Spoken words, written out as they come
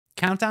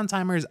Countdown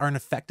timers are an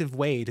effective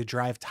way to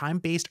drive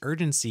time-based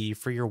urgency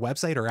for your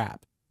website or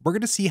app. We're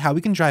going to see how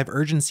we can drive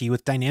urgency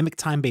with dynamic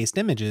time-based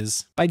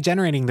images by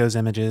generating those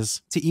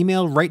images to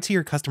email right to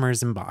your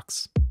customer's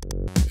inbox.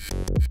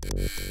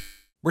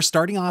 We're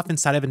starting off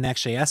inside of a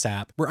Next.js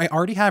app where I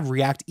already have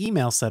React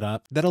email set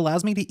up that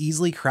allows me to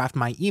easily craft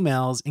my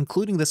emails,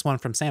 including this one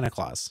from Santa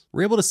Claus.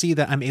 We're able to see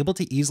that I'm able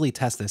to easily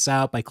test this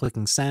out by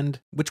clicking send,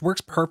 which works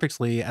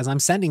perfectly as I'm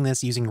sending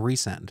this using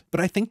resend. But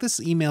I think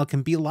this email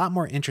can be a lot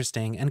more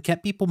interesting and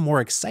get people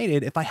more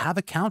excited if I have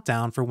a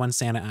countdown for when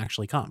Santa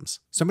actually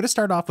comes. So I'm going to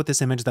start off with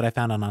this image that I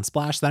found on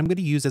Unsplash that I'm going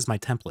to use as my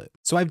template.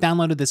 So I've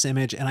downloaded this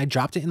image and I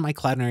dropped it in my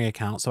cloudinary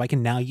account so I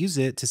can now use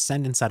it to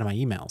send inside of my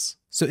emails.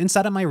 So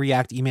inside of my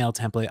React email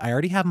template, I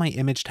already have my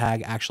image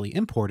tag actually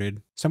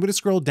imported. So I'm going to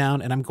scroll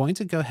down and I'm going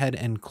to go ahead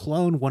and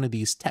clone one of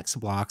these text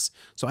blocks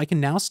so I can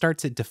now start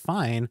to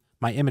define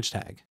my image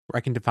tag, where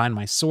I can define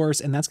my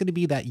source, and that's going to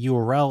be that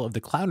URL of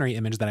the cloudinary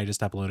image that I just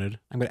uploaded.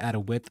 I'm going to add a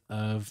width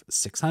of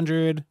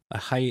 600, a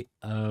height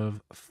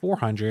of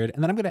 400,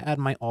 and then I'm going to add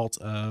my alt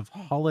of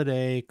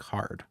holiday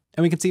card.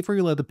 And we can see if we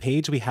reload the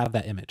page, we have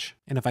that image.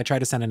 And if I try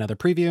to send another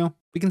preview,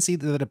 we can see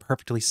that it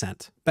perfectly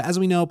sent. But as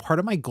we know, part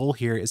of my goal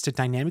here is to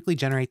dynamically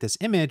generate this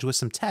image with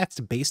some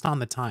text based on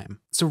the time.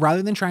 So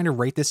rather than trying to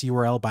write this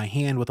URL by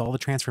hand with all the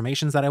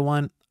transformations that I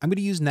want, I'm going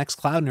to use Next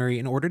Cloudinary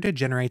in order to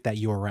generate that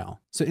URL.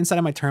 So inside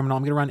of my terminal,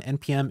 I'm going to run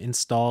npm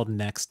install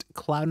next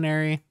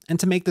cloudinary. And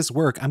to make this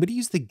work, I'm going to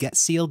use the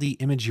getCLD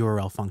image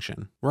URL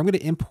function, where I'm going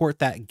to import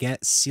that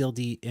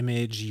getCLD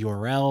image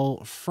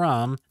URL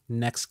from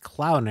Next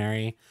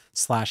Cloudinary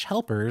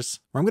 /helpers,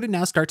 where I'm going to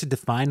now start to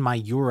define my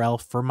URL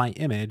for my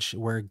image,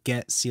 where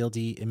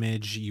getCLD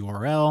image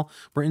URL,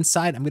 where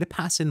inside I'm going to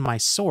pass in my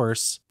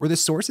source, where the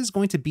source is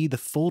going to be the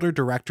folder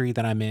directory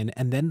that I'm in,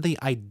 and then the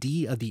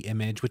ID of the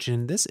image, which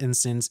in this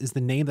instance is the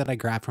name that I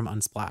grabbed from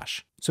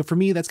Unsplash. So for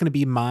me, that's going to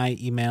be my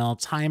email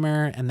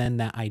timer and then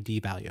that ID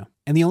value.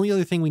 And the only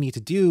other thing we need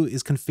to do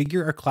is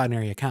configure our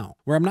Cloudinary account,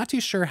 where I'm not too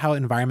sure how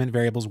environment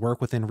variables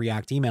work within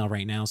React email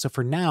right now. So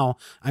for now,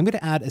 I'm going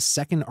to add a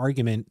second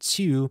argument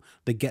to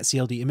the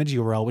getCLD image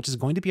URL, which is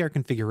going to be our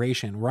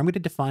configuration, where I'm going to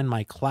define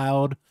my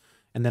cloud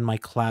and then my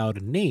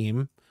cloud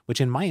name,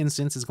 which in my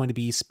instance is going to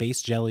be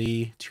Space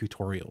Jelly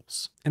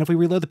Tutorials. And if we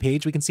reload the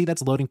page, we can see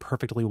that's loading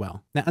perfectly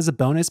well. Now, as a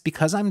bonus,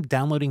 because I'm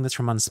downloading this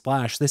from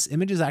Unsplash, this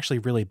image is actually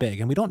really big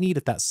and we don't need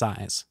it that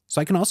size. So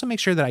I can also make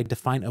sure that I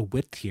define a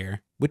width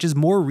here, which is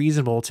more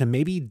reasonable to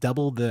maybe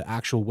double the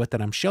actual width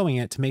that I'm showing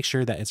it to make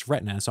sure that it's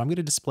Retina. So I'm going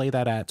to display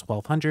that at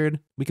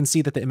 1200. We can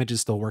see that the image is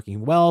still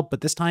working well,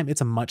 but this time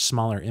it's a much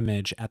smaller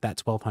image at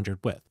that 1200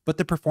 width. But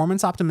the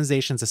performance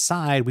optimizations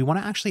aside, we want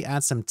to actually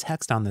add some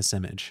text on this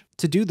image.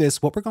 To do this,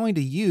 what we're going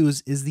to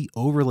use is the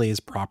overlays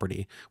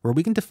property, where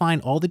we can define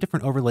all the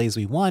different overlays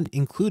we want,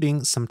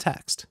 including some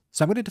text.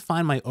 So I'm going to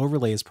define my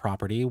overlays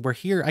property, where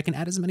here I can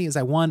add as many as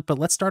I want, but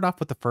let's start off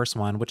with the first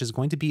one, which is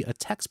going to be a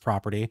text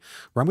property,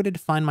 where I'm going to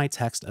define my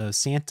text of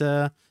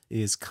Santa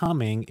is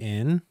coming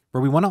in,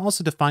 where we want to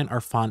also define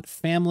our font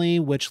family,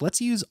 which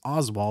let's use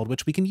Oswald,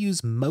 which we can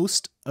use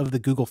most of the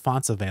Google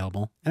fonts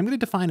available. And I'm going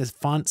to define a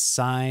font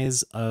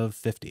size of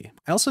 50.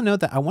 I also note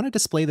that I want to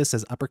display this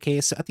as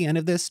uppercase at the end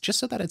of this, just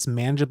so that it's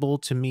manageable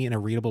to me in a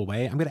readable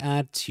way. I'm going to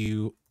add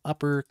to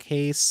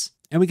uppercase.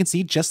 And we can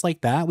see just like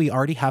that, we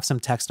already have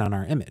some text on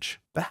our image.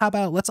 But how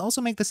about let's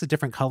also make this a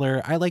different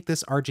color. I like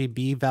this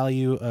RGB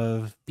value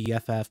of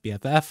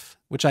BFF,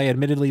 which I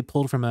admittedly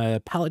pulled from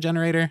a palette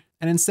generator.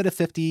 And instead of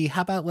 50,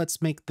 how about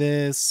let's make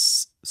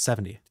this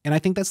 70. And I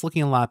think that's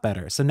looking a lot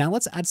better. So now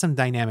let's add some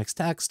dynamics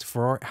text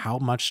for how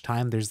much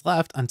time there's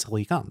left until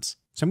he comes.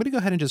 So I'm going to go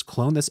ahead and just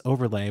clone this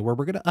overlay, where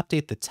we're going to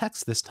update the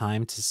text this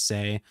time to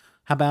say,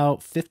 how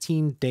about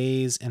 15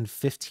 days and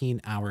 15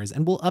 hours?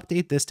 And we'll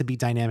update this to be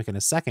dynamic in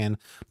a second,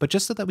 but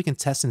just so that we can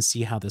test and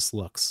see how this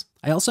looks.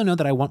 I also know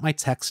that I want my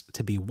text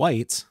to be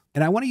white,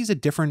 and I want to use a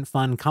different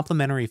fun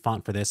complementary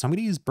font for this. So I'm going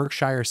to use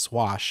Berkshire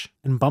Swash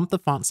and bump the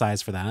font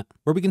size for that,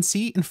 where we can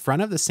see in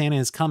front of the Santa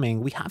is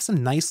coming, we have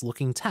some nice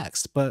looking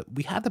text, but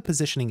we have the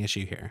positioning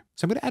issue here.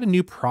 So I'm going to add a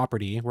new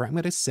property where I'm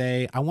going to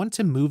say, I want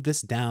to move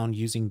this down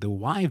using the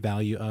Y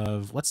value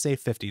of, let's say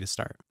 50 to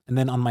start. And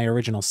then on my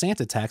original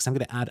Santa text, I'm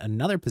going to add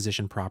another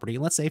position property.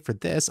 Let's say for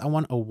this, I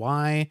want a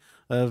Y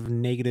of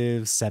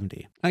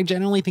 -70. I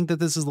generally think that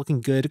this is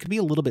looking good. It could be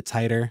a little bit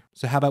tighter.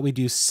 So how about we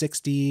do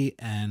 60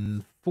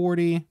 and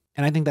 40?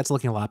 And I think that's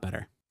looking a lot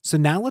better. So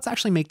now let's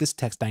actually make this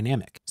text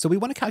dynamic. So we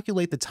want to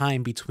calculate the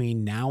time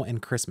between now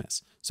and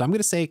Christmas. So I'm going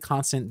to say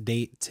constant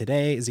date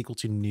today is equal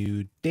to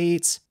new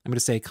date. I'm going to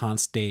say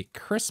const date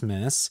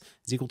Christmas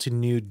is equal to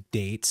new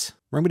date,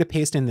 where I'm going to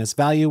paste in this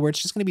value where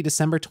it's just going to be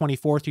December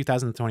 24th,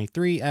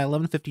 2023 at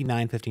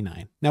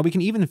 11:59:59. Now we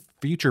can even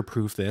future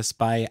proof this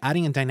by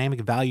adding a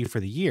dynamic value for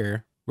the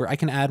year, where I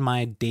can add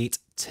my date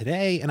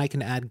today and I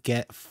can add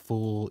get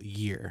full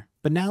year.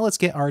 But now let's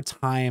get our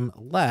time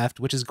left,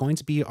 which is going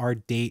to be our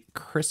date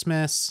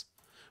Christmas,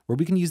 where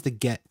we can use the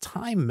get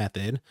time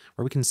method,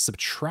 where we can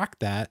subtract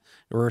that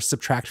or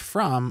subtract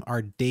from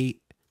our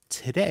date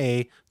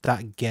today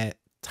dot get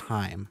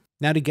time.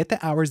 Now to get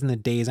the hours and the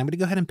days, I'm going to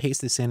go ahead and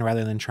paste this in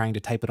rather than trying to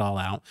type it all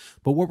out.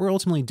 But what we're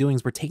ultimately doing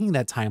is we're taking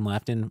that time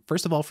left. And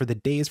first of all, for the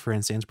days, for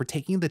instance, we're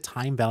taking the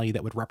time value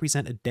that would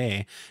represent a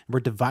day, and we're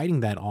dividing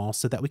that all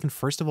so that we can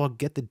first of all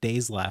get the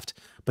days left.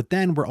 But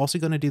then we're also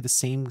going to do the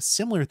same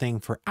similar thing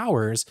for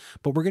hours,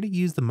 but we're going to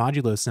use the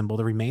modulo symbol,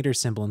 the remainder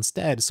symbol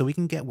instead, so we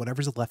can get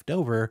whatever's left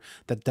over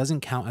that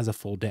doesn't count as a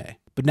full day.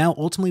 But now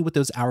ultimately with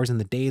those hours and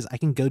the days, I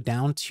can go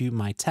down to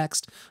my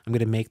text. I'm going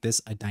to make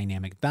this a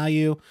dynamic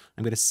value.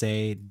 I'm going to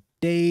say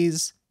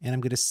days, and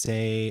I'm going to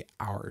say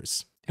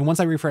hours. And once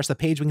I refresh the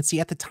page, we can see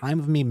at the time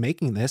of me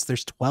making this,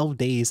 there's 12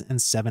 days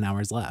and 7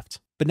 hours left.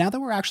 But now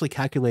that we're actually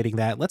calculating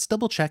that, let's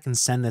double check and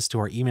send this to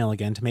our email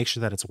again to make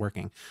sure that it's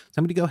working. So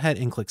I'm going to go ahead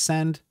and click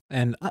send.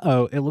 And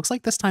it looks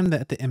like this time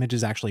that the image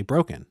is actually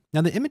broken.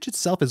 Now the image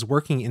itself is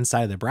working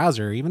inside of the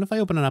browser, even if I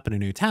open it up in a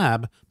new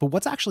tab, but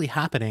what's actually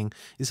happening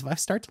is if I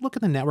start to look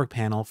at the network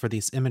panel for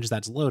this image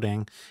that's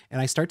loading,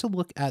 and I start to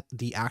look at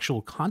the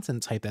actual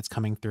content type that's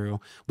coming through,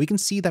 we can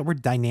see that we're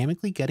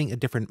dynamically getting a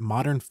different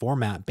modern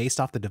format based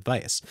off the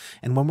device.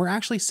 And when we're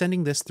actually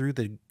sending this through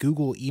the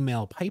Google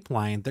email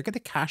pipeline, they're going to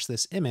cache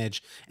this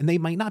image, and they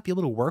might not be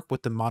able to work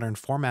with the modern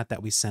format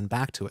that we send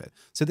back to it.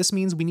 So this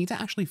means we need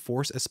to actually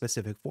force a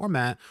specific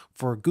format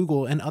for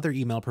Google and other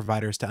email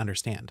providers to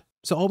understand.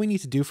 So all we need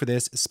to do for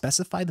this is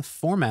specify the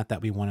format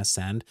that we want to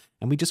send,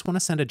 and we just want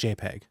to send a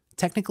JPEG.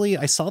 Technically,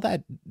 I saw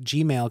that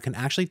Gmail can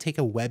actually take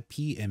a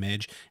WebP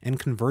image and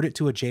convert it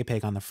to a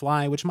JPEG on the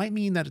fly, which might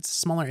mean that it's a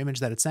smaller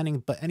image that it's sending.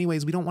 But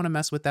anyways, we don't want to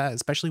mess with that,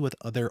 especially with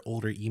other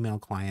older email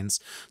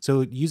clients.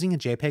 So using a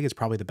JPEG is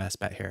probably the best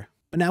bet here.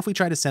 But now if we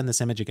try to send this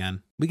image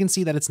again, we can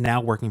see that it's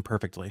now working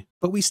perfectly.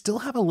 But we still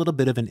have a little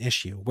bit of an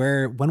issue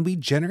where when we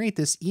generate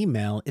this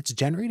email, it's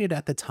generated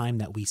at the time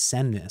that we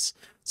send this.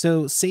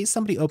 So say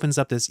somebody opens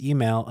up this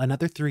email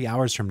another 3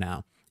 hours from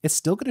now, it's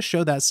still going to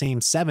show that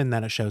same 7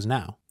 that it shows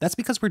now. That's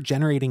because we're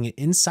generating it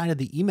inside of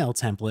the email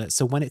template.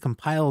 So when it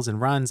compiles and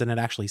runs and it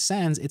actually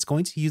sends, it's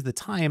going to use the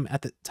time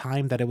at the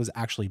time that it was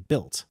actually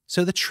built.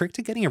 So the trick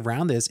to getting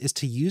around this is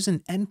to use an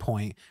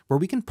endpoint where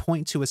we can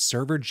point to a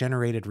server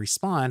generated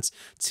response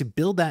to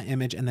build that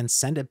image and then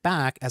send it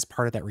back as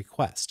part of that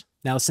request.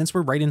 Now, since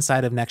we're right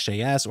inside of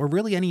Next.js or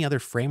really any other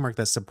framework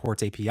that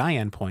supports API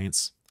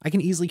endpoints, I can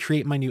easily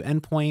create my new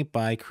endpoint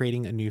by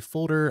creating a new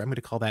folder. I'm going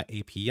to call that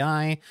API,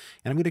 and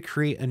I'm going to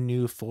create a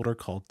new folder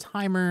called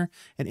timer.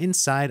 And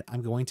inside,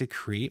 I'm going to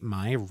create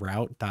my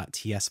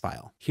route.ts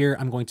file. Here,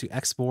 I'm going to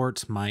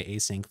export my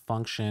async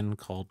function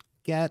called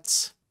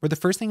get, where the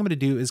first thing I'm going to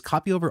do is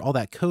copy over all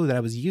that code that I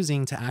was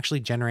using to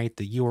actually generate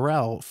the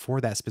URL for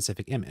that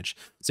specific image.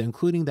 So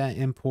including that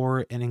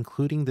import and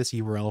including this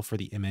URL for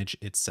the image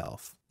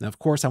itself. Now, of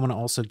course, I want to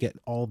also get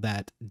all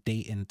that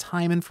date and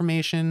time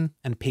information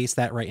and paste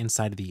that right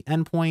inside of the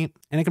endpoint.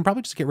 And I can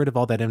probably just get rid of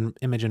all that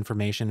image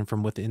information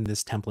from within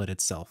this template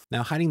itself.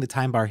 Now, hiding the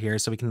time bar here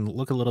so we can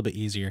look a little bit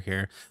easier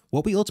here.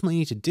 What we ultimately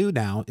need to do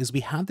now is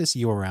we have this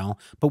URL,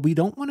 but we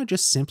don't want to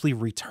just simply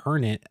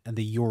return it,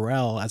 the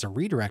URL, as a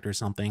redirect or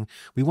something.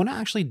 We want to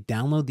actually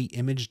download the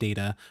image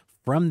data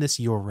from this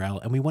URL,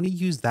 and we want to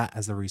use that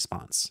as the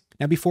response.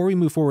 Now, before we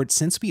move forward,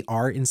 since we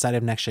are inside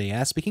of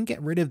Next.js, we can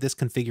get rid of this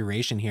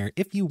configuration here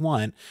if you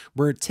want,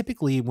 where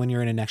typically when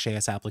you're in a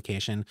Next.js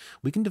application,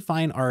 we can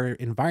define our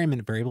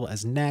environment variable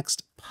as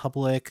next,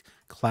 public,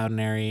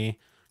 cloudinary,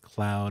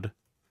 cloud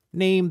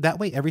name. That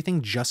way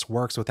everything just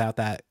works without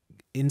that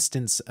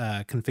instance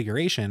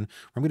configuration.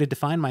 I'm going to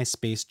define my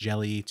space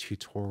jelly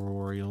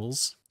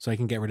tutorials so I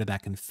can get rid of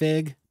that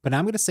config. But now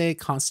I'm going to say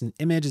constant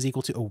image is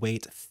equal to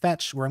await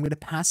fetch, where I'm going to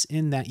pass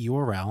in that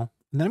URL.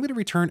 And then I'm going to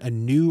return a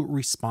new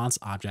response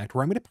object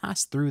where I'm going to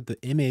pass through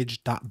the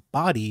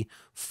image.body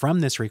from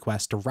this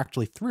request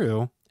directly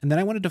through. And then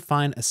I want to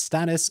define a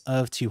status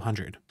of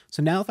 200.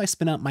 So now if I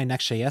spin up my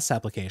Next.js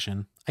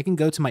application, I can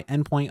go to my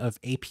endpoint of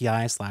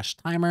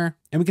API/timer,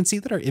 and we can see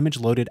that our image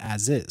loaded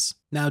as is.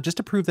 Now, just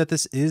to prove that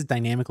this is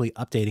dynamically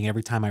updating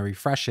every time I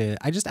refresh it,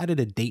 I just added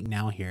a date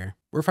now here,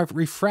 where if I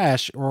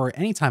refresh or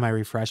anytime I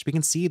refresh, we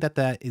can see that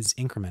that is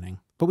incrementing.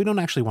 But we don't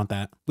actually want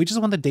that. We just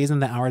want the days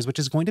and the hours, which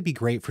is going to be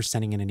great for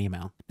sending in an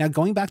email. Now,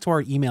 going back to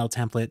our email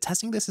template,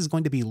 testing this is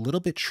going to be a little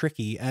bit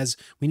tricky as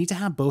we need to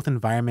have both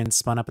environments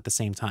spun up at the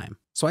same time.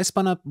 So I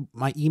spun up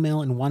my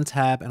email in one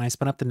tab and I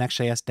spun up the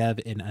Next.js dev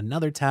in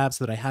another tab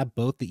so that I have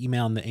both the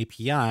email and the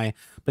API.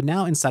 But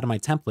now inside of my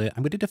template,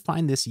 I'm going to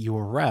define this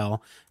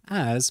URL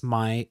as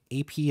my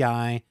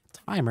API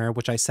timer,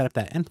 which I set up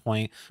that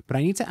endpoint, but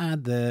I need to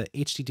add the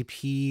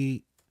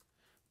HTTP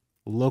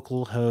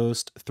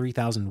localhost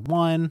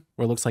 3001,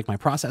 where it looks like my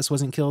process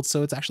wasn't killed,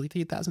 so it's actually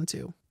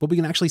 3002. But we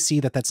can actually see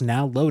that that's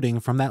now loading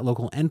from that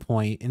local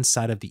endpoint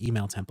inside of the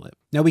email template.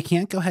 Now we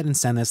can't go ahead and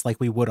send this like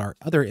we would our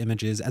other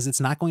images, as it's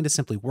not going to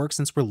simply work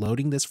since we're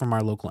loading this from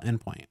our local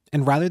endpoint.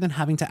 And rather than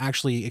having to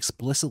actually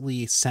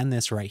explicitly send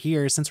this right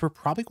here, since we're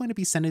probably going to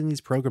be sending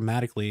these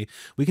programmatically,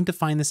 we can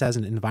define this as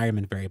an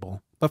environment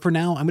variable. But for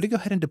now, I'm going to go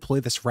ahead and deploy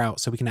this route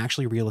so we can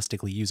actually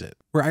realistically use it.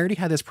 Where I already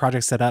had this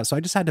project set up, so I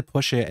just had to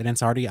push it and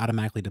it's already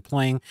automatically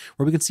deploying,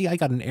 where we can see I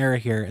got an error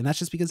here, and that's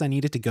just because I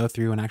needed to go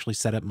through and actually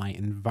set up my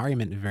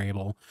environment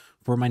variable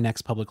for my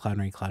next public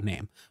cloudinary cloud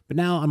name. But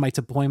now on my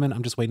deployment,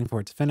 I'm just waiting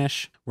for it to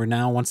finish, where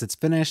now once it's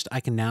finished, I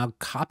can now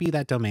copy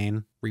that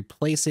domain,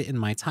 replace it in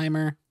my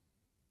timer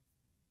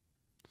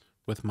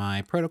with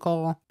my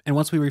protocol. And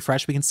once we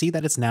refresh, we can see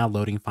that it's now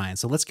loading fine.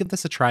 So let's give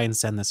this a try and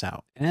send this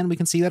out. And we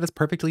can see that it's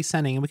perfectly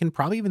sending, and we can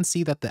probably even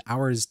see that the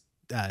hours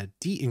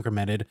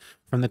de-incremented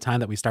from the time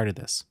that we started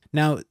this.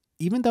 Now,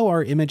 even though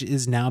our image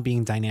is now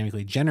being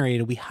dynamically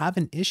generated, we have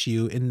an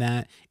issue in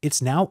that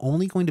it's now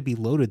only going to be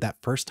loaded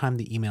that first time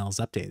the email is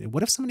updated.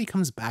 What if somebody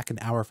comes back an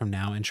hour from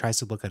now and tries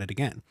to look at it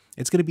again?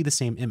 It's going to be the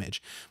same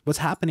image. What's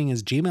happening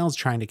is Gmail is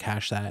trying to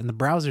cache that and the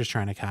browser is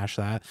trying to cache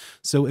that.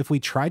 So if we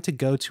try to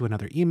go to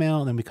another email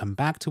and then we come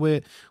back to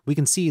it, we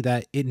can see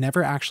that it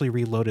never actually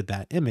reloaded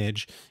that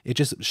image. It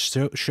just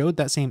showed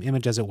that same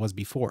image as it was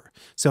before.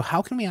 So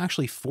how can we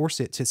actually force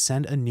it to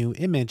send a new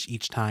image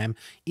each time,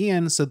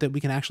 and so that we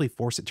can actually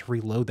force it to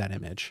reload that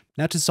image?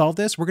 Now to solve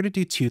this, we're going to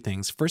do two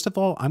things. First of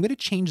all, I'm going to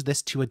change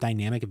this to a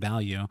dynamic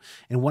value.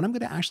 And what I'm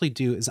going to actually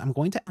do is I'm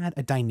going to add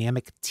a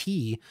dynamic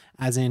t,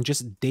 as in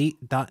just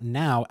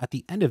date.now at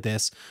the end of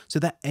this, so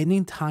that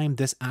anytime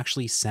this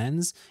actually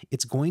sends,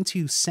 it's going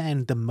to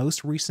send the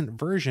most recent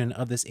version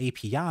of this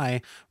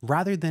API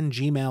rather than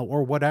Gmail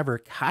or whatever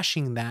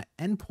caching that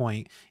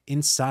endpoint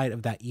inside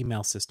of that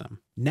email system.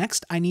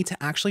 Next, I need to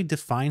actually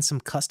define some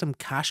custom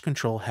cache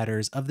control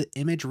headers of the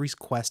image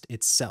request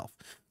itself.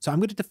 So I'm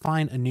going to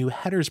define a new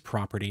headers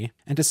property.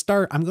 And to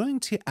start, I'm going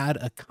to add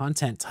a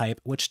content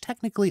type, which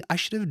technically I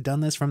should have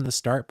done this from the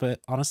start, but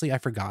honestly, I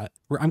forgot,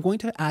 where I'm going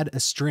to add a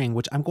string,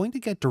 which I'm going to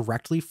get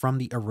directly from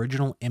the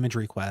original image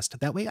request.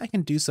 That way I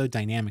can do so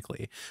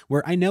dynamically,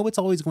 where I know it's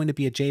always going to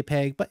be a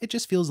JPEG, but it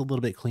just feels a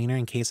little bit cleaner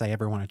in case I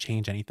ever want to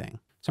change anything.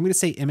 So I'm going to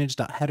say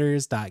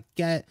image.headers.get,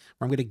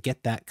 where I'm going to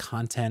get that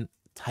content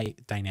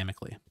type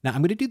dynamically. Now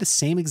I'm going to do the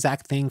same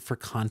exact thing for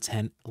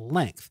content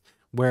length,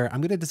 where I'm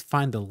going to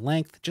define the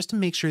length just to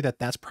make sure that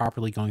that's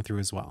properly going through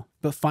as well.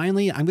 But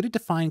finally, I'm going to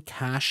define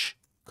cache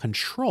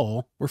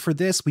control, where for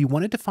this, we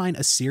want to define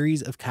a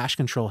series of cache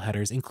control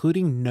headers,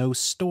 including no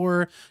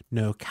store,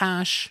 no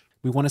cache.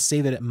 We want to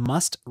say that it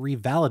must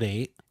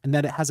revalidate and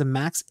that it has a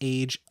max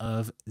age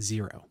of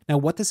 0. Now,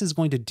 what this is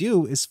going to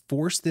do is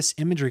force this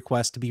image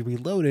request to be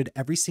reloaded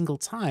every single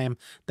time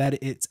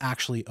that it's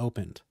actually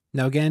opened.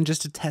 Now again,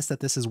 just to test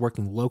that this is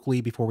working locally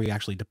before we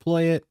actually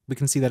deploy it, we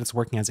can see that it's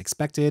working as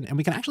expected, and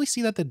we can actually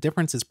see that the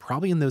difference is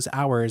probably in those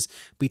hours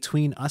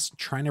between us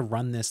trying to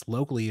run this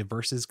locally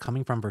versus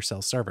coming from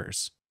Vercel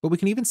servers. But we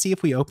can even see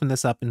if we open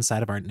this up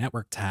inside of our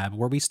network tab,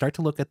 where we start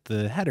to look at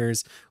the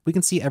headers, we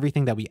can see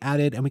everything that we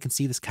added, and we can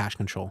see this cache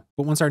control.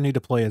 But once our new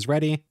deploy is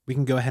ready, we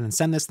can go ahead and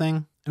send this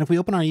thing. And if we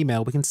open our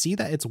email, we can see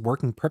that it's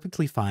working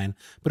perfectly fine.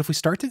 But if we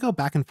start to go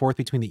back and forth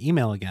between the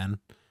email again,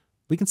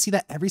 we can see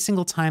that every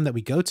single time that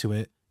we go to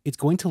it, it's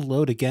going to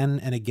load again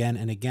and again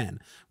and again,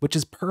 which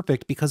is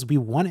perfect because we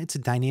want it to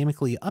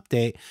dynamically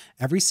update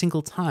every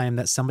single time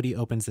that somebody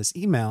opens this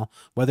email,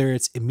 whether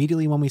it's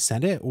immediately when we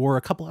send it or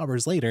a couple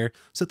hours later,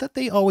 so that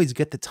they always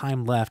get the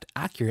time left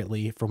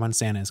accurately for when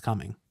Santa is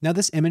coming. Now,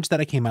 this image that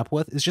I came up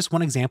with is just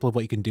one example of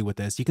what you can do with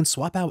this. You can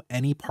swap out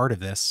any part of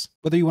this,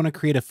 whether you want to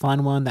create a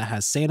fun one that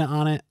has Santa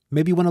on it,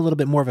 maybe you want a little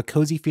bit more of a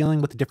cozy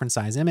feeling with a different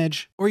size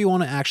image, or you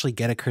want to actually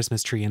get a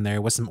Christmas tree in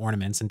there with some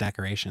ornaments and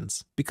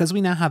decorations. Because we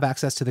now have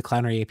access to the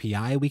Cloudinary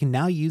API, we can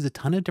now use a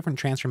ton of different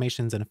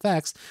transformations and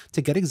effects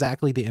to get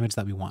exactly the image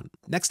that we want.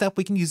 Next up,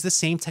 we can use the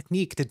same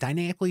technique to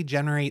dynamically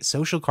generate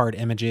social card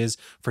images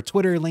for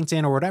Twitter,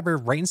 LinkedIn, or whatever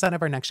right inside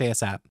of our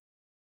Next.js app.